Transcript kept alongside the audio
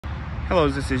Hello,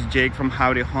 this is Jake from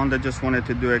Howdy Honda. Just wanted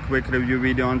to do a quick review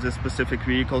video on the specific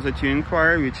vehicle that you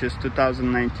inquired, which is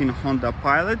 2019 Honda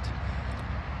Pilot.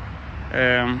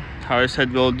 How I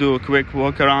said, we'll do a quick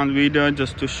walk around video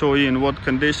just to show you in what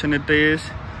condition it is,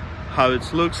 how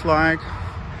it looks like.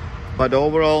 But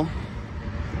overall,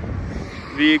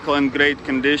 vehicle in great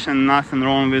condition, nothing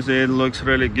wrong with it, looks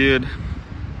really good.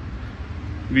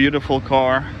 Beautiful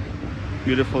car,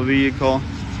 beautiful vehicle.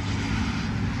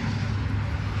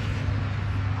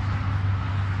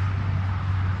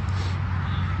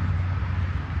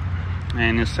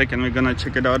 And in a second we're gonna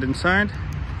check it out inside.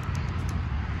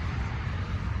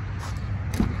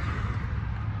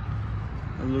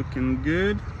 Looking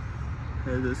good.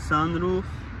 Has a sunroof,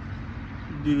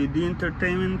 DVD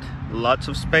entertainment, lots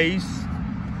of space.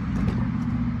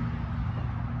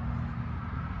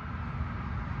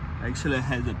 Actually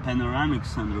has a panoramic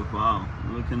sunroof. Wow,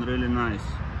 looking really nice.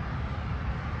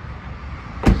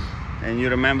 And you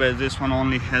remember this one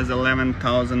only has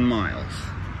 11,000 miles.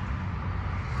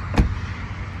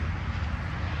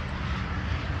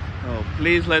 So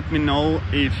please let me know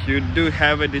if you do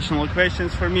have additional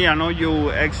questions for me. I know you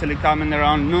actually coming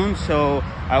around noon, so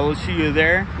I will see you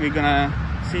there. We're gonna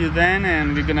see you then,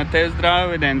 and we're gonna test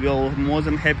drive it, and we'll more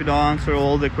than happy to answer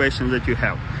all the questions that you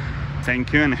have.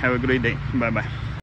 Thank you and have a great day. Bye bye.